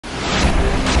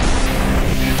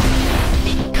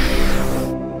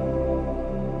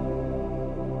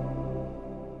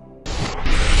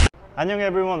Annyeong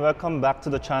everyone, welcome back to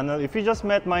the channel. If you just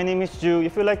met, my name is Ju.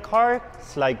 If you like cars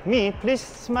like me, please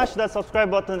smash that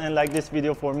subscribe button and like this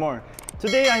video for more.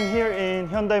 Today I'm here in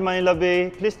Hyundai Manila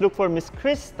Bay. Please look for Miss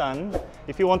Kris Tan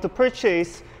if you want to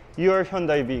purchase your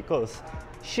Hyundai vehicles.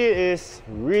 She is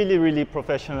really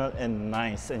professional and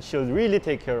nice, and she'll really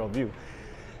take care of you.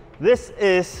 This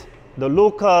is the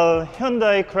local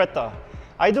Hyundai Creta.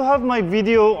 I do have my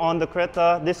video on the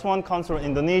Creta. This one comes from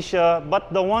Indonesia,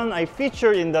 but the one I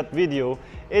featured in that video,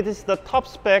 it is the top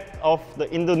spec of the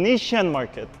Indonesian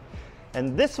market.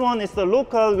 And this one is the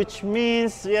local, which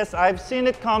means, yes, I've seen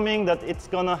it coming that it's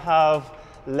gonna have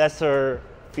lesser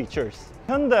features.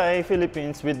 Hyundai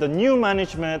Philippines, with the new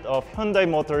management of Hyundai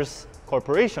Motors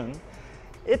Corporation,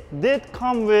 it did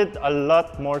come with a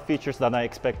lot more features than I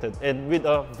expected, and with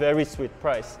a very sweet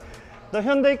price. The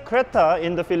Hyundai Creta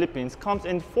in the Philippines comes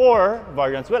in 4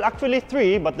 variants. Well, actually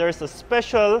 3, but there's a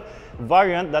special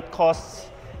variant that costs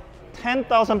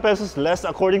 10,000 pesos less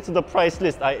according to the price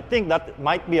list. I think that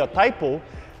might be a typo,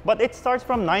 but it starts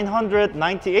from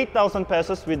 998,000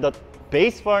 pesos with the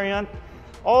base variant,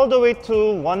 all the way to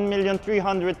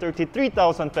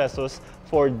 1,333,000 pesos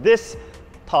for this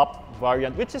top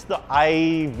variant, which is the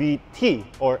IVT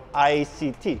or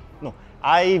ICT. No,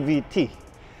 IVT.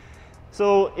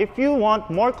 So if you want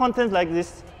more content like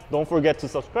this, don't forget to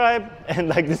subscribe and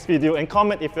like this video and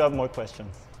comment if you have more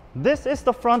questions. This is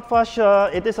the front fascia.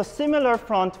 It is a similar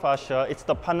front fascia. It's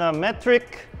the Panametric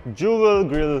dual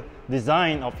grille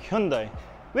design of Hyundai,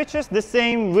 which is the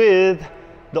same with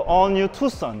the all-new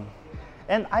Tucson.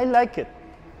 And I like it.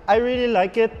 I really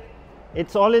like it.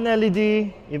 It's all in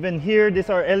LED. Even here, these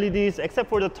are LEDs, except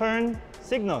for the turn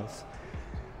signals.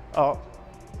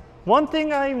 One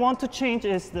thing I want to change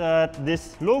is that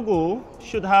this logo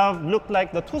should have looked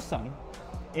like the Tucson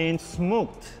in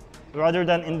smoked rather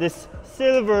than in this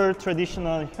silver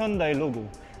traditional Hyundai logo.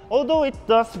 Although it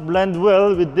does blend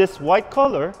well with this white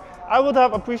color, I would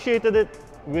have appreciated it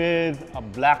with a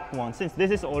black one, since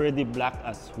this is already black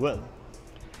as well.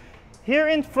 Here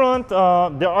in front,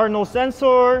 there are no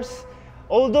sensors,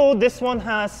 although this one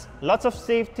has lots of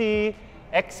safety.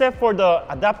 Except for the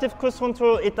adaptive cruise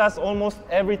control, it has almost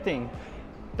everything,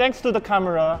 thanks to the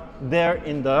camera there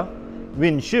in the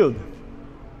windshield.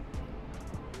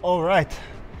 All right,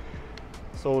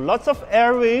 so lots of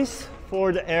airways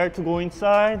for the air to go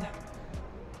inside.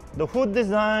 The hood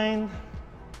design,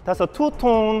 it has a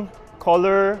two-tone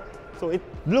color, so it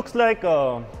looks like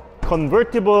a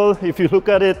convertible if you look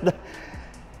at it.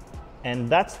 And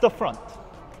that's the front.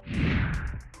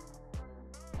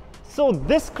 So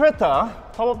this Creta,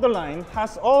 top of the line,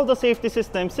 has all the safety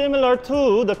systems similar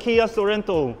to the Kia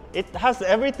Sorento. It has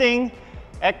everything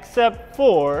except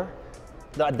for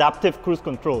the adaptive cruise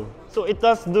control. So it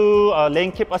does do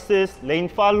lane keep assist, lane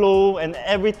follow, and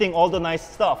everything, all the nice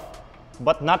stuff,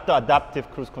 but not the adaptive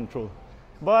cruise control.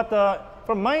 But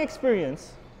from my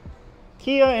experience,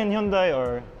 Kia and Hyundai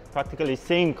are practically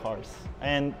same cars,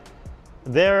 and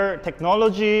their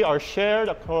technology are shared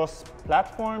across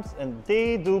platforms, and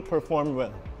they do perform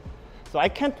well. So I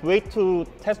can't wait to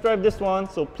test drive this one.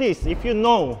 So please, if you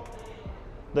know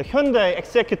the Hyundai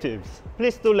executives,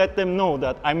 please do let them know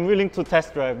that I'm willing to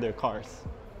test drive their cars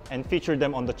and feature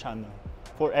them on the channel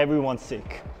for everyone's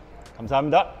sake.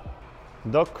 감사합니다.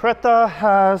 The Creta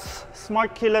has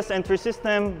smart keyless entry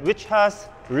system, which has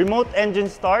remote engine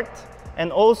start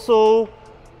and also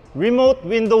remote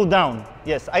window down.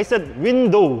 Yes, I said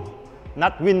window,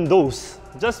 not windows,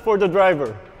 just for the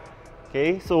driver.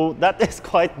 Okay, so that is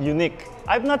quite unique.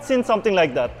 I've not seen something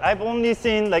like that. I've only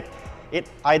seen like it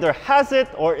either has it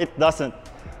or it doesn't.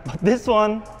 But this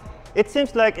one, it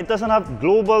seems like it doesn't have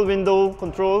global window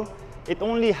control. It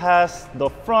only has the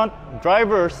front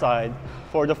driver side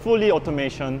for the fully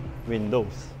automation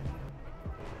windows.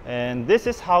 And this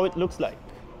is how it looks like.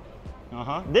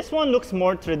 This one looks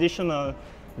more traditional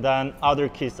than other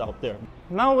keys out there.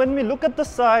 Now when we look at the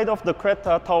side of the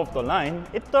Creta top of the line,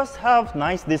 it does have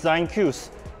nice design cues.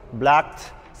 Black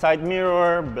side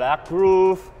mirror, black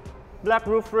roof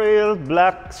rail,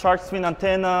 black shark fin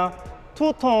antenna,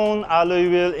 two-tone alloy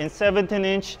wheel in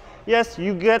 17-inch. Yes,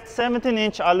 you get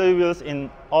 17-inch alloy wheels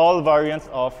in all variants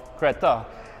of Creta.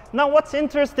 Now what's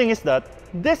interesting is that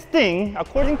this thing,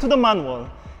 according to the manual,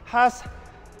 has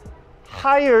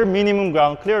higher minimum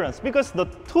ground clearance, because the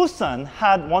Tucson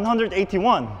had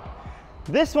 181.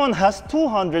 This one has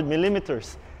 200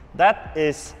 millimeters. That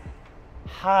is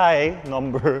high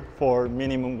number for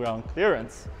minimum ground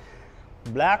clearance.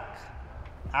 Black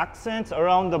accents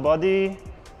around the body,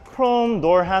 chrome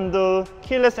door handle,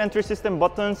 keyless entry system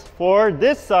buttons for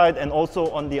this side and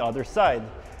also on the other side.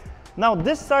 Now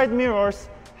this side mirrors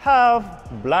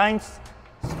have blinds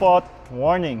spot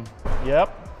warning. Yep.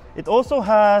 It also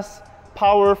has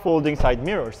power folding side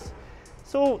mirrors.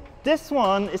 So this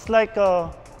one is like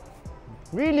a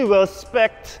really well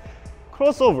spec'd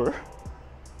crossover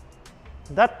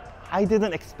that I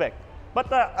didn't expect. But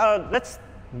let's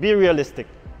be realistic.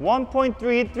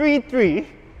 1.333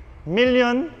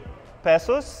 million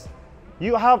pesos.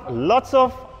 You have lots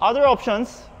of other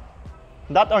options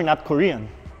that are not Korean,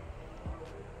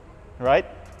 right?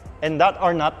 And that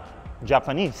are not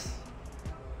Japanese.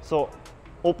 So,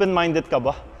 open-minded ka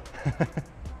ba?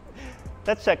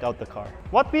 Let's check out the car.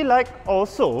 What we like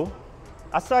also,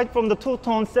 aside from the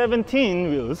two-tone 17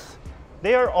 wheels,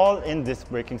 they are all in disc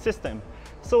braking system.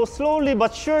 So slowly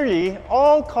but surely,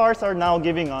 all cars are now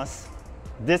giving us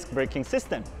disc braking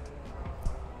system.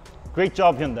 Great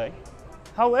job, Hyundai.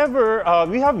 However,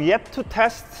 we have yet to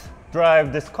test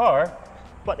drive this car,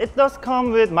 but it does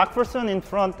come with MacPherson in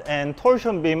front and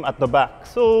torsion beam at the back.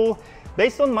 So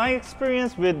based on my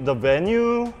experience with the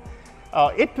Venue,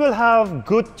 it will have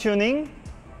good tuning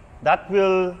that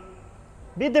will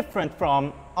be different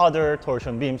from other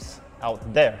torsion beams out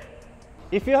there.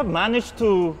 If you have managed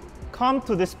to come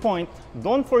to this point,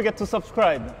 don't forget to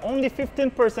subscribe. Only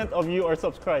 15% of you are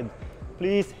subscribed.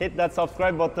 Please hit that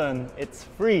subscribe button. It's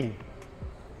free.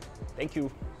 Thank you.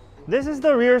 This is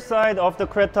the rear side of the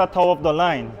Creta top of the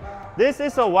line. This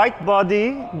is a white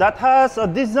body that has a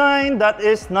design that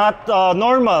is not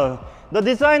normal. The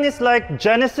design is like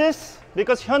Genesis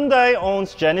because Hyundai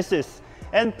owns Genesis,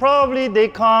 and probably they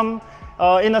come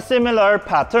in a similar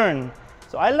pattern.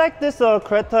 So I like this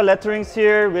Creta letterings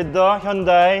here with the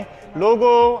Hyundai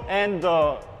logo, and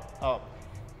the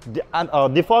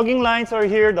defogging lines are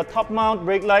here, the top mount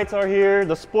brake lights are here,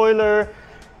 the spoiler.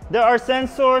 There are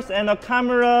sensors and a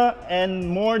camera and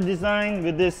more design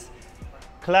with this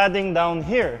cladding down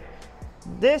here.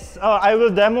 This I will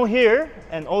demo here,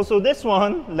 and also this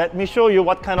one, let me show you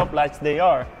what kind of lights they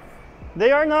are.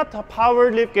 They are not a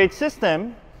power liftgate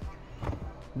system.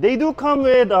 They do come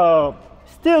with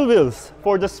steel wheels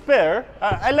for the spare.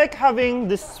 I like having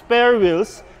the spare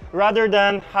wheels rather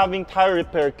than having tire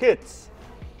repair kits.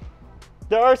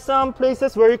 There are some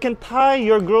places where you can tie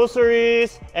your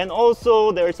groceries, and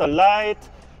also there's a light.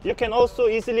 You can also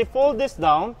easily fold this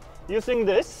down using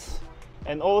this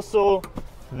and also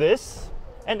this.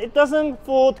 And it doesn't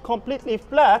fold completely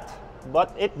flat,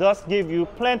 but it does give you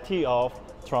plenty of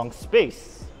trunk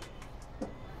space.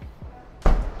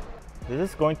 This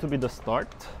is going to be the start.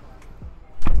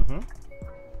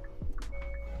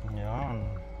 Yeah.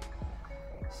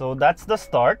 So that's the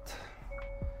start.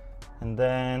 And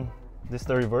then this is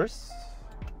the reverse.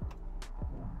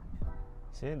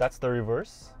 See, that's the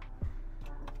reverse.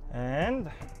 And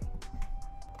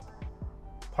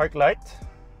park light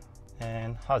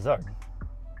and hazard.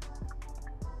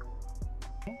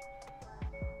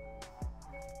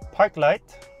 Park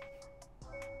light,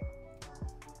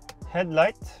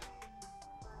 headlight.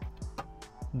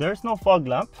 There's no fog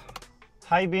lamp.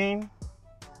 High beam,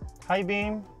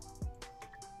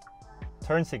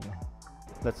 turn signal.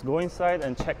 Let's go inside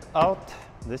and check out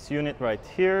this unit right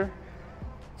here.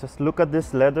 Just look at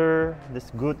this leather,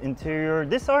 this good interior.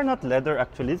 These are not leather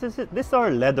actually, these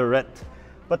are leatherette,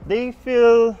 but they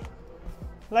feel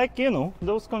like, you know,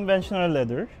 those conventional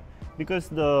leather, because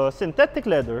the synthetic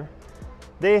leather,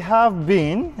 they have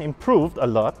been improved a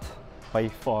lot by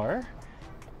far.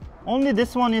 Only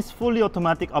this one is fully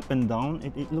automatic up and down.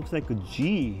 It looks like a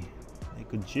G,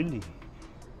 like a Jilly.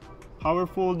 Power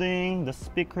folding, the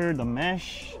speaker, the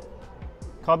mesh,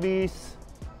 cubbies.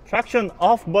 Traction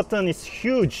off button is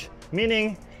huge,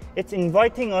 meaning it's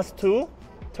inviting us to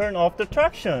turn off the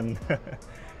traction.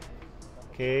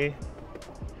 Okay,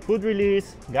 hood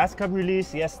release, gas cap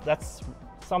release. Yes, that's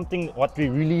something what we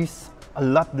release a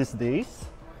lot these days.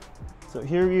 So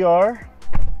here we are,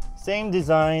 same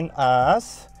design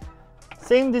of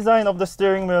the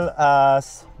steering wheel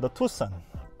as the Tucson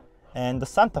and the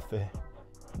Santa Fe.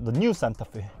 The new Santa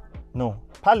Fe, no,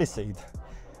 Palisade.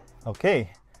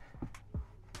 Okay,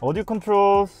 audio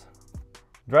controls,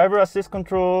 driver assist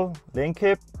control, lane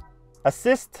keep,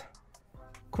 assist,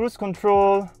 cruise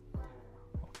control.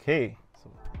 Okay, so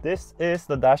this is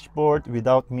the dashboard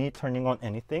without me turning on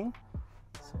anything.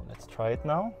 So let's try it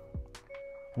now.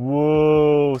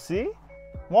 Whoa, see?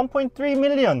 1.3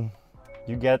 million.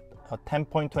 You get a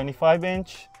 10.25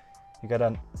 inch. You got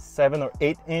a 7 or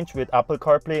 8 inch with Apple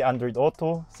CarPlay, Android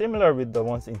Auto, similar with the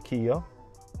ones in Kia.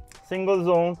 Single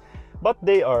zone, but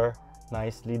they are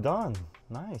nicely done.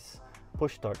 Nice.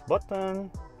 Push start button.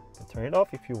 You can turn it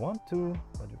off if you want to,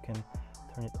 but you can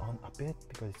turn it on a bit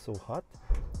because it's so hot.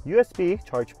 USB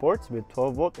charge ports with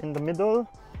 12 volt in the middle.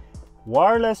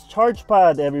 Wireless charge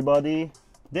pad, everybody.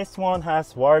 This one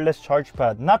has wireless charge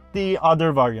pad, not the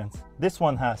other variants. This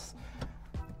one has.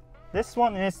 This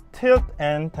one is tilt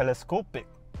and telescopic.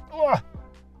 Ugh.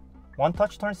 One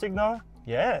touch turn signal,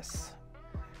 yes.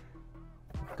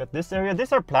 Look at this area.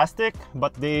 These are plastic,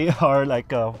 but they are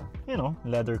like a, you know,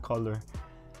 leather color.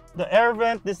 The air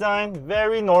vent design,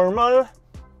 very normal,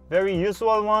 very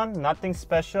usual one, nothing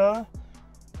special.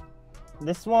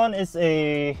 This one is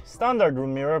a standard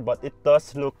room mirror, but it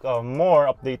does look more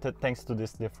updated thanks to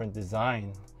this different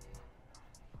design.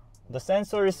 The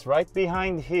sensor is right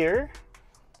behind here.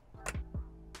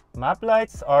 Map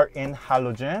lights are in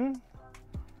halogen,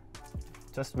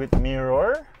 just with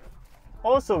mirror.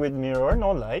 Also with mirror,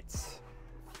 no lights.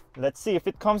 Let's see if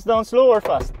it comes down slow or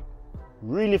fast.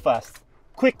 Really fast.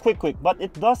 Quick, quick, quick. But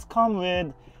it does come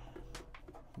with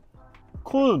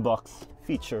cool box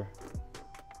feature.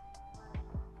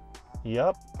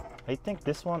 Yep, I think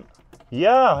this one.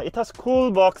 Yeah, it has cool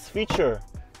box feature.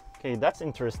 Okay, that's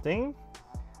interesting.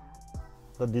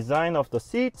 The design of the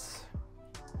seats,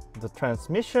 the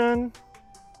transmission,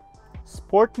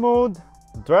 sport mode,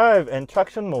 drive and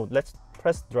traction mode. Let's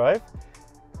press drive.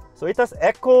 So it has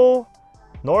eco,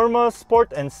 normal,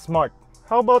 sport and smart.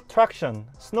 How about traction?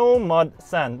 Snow, mud,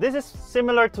 sand. This is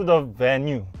similar to the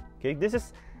Venue. Okay, this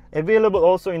is available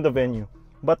also in the Venue.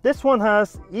 But this one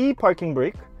has e-parking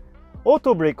brake,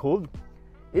 auto brake hold,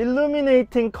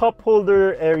 illuminating cup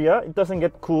holder area. It doesn't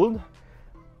get cooled.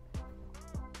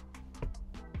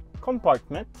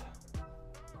 Compartment.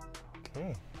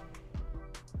 Okay.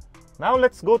 Now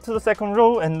let's go to the second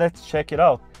row and let's check it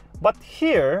out. But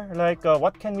here, like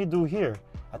what can we do here?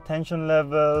 Attention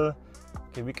level.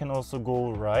 Okay, we can also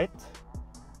go right.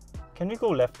 Can we go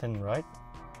left and right?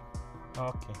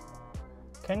 Okay.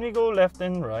 Can we go left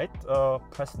and right?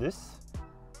 Press this.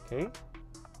 Okay.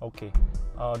 Okay.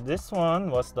 This one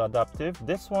was the adaptive.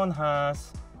 This one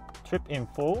has trip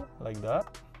info like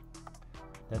that.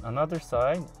 Then another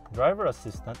side, driver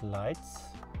assistant lights.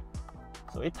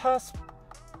 So it has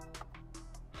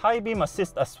high beam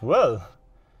assist as well.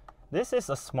 This is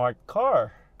a smart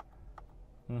car.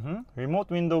 Remote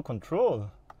window control,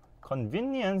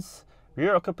 convenience,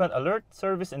 rear occupant alert,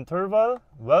 service interval,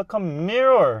 welcome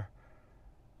mirror.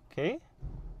 Okay,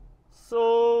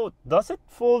 so does it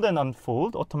fold and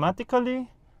unfold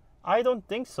automatically? I don't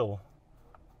think so.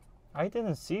 I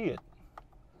didn't see it.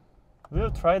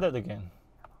 We'll try that again.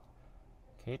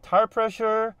 Okay, tire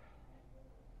pressure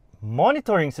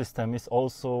monitoring system is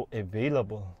also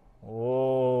available.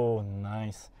 Oh,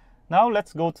 nice. Now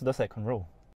let's go to the second row.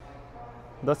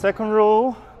 The second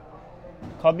row,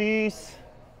 cubbies,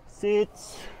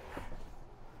 seats,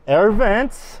 air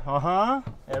vents,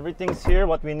 everything's here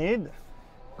what we need.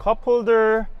 Cup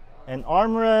holder and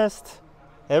armrest,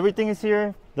 everything is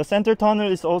here. The center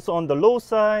tunnel is also on the low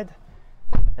side.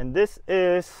 And this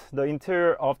is the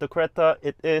interior of the Creta.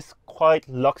 It is quite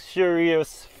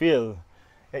luxurious feel.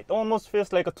 It almost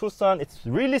feels like a Tucson. It's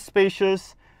really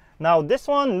spacious. Now this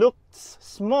one looks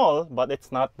small, but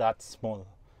it's not that small.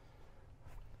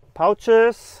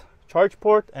 Pouches, charge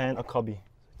port, and a cubby.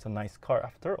 It's a nice car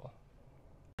after all.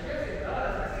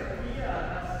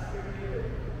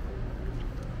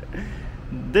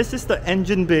 This is the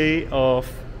engine bay of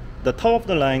the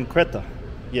top-of-the-line Creta.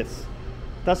 Yes,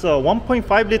 that's a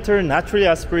 1.5 liter naturally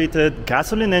aspirated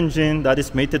gasoline engine that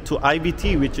is mated to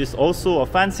IVT, which is also a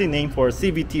fancy name for a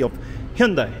CVT of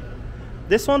Hyundai.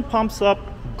 This one pumps up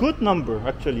good number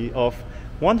actually of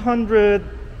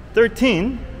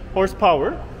 113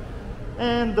 horsepower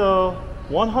and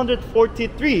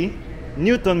 143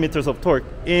 Newton meters of torque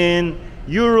in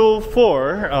Euro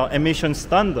 4 emission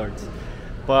standards.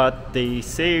 But they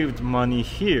saved money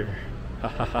here.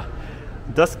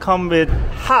 Does come with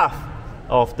half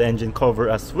of the engine cover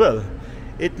as well.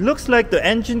 It looks like the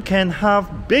engine can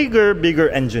have bigger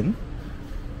engine.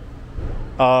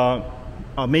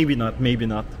 Maybe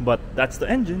not, but that's the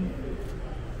engine.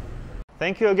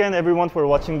 Thank you again everyone for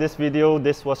watching this video.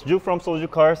 This was Ju from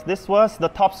SoJooCars. This was the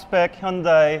top spec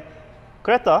Hyundai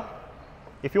Creta.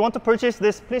 If you want to purchase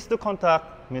this, please do contact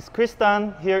Miss Kris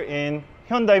Tan here in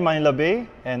Hyundai Manila Bay.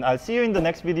 And I'll see you in the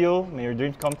next video. May your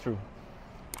dreams come true.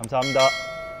 감사합니다.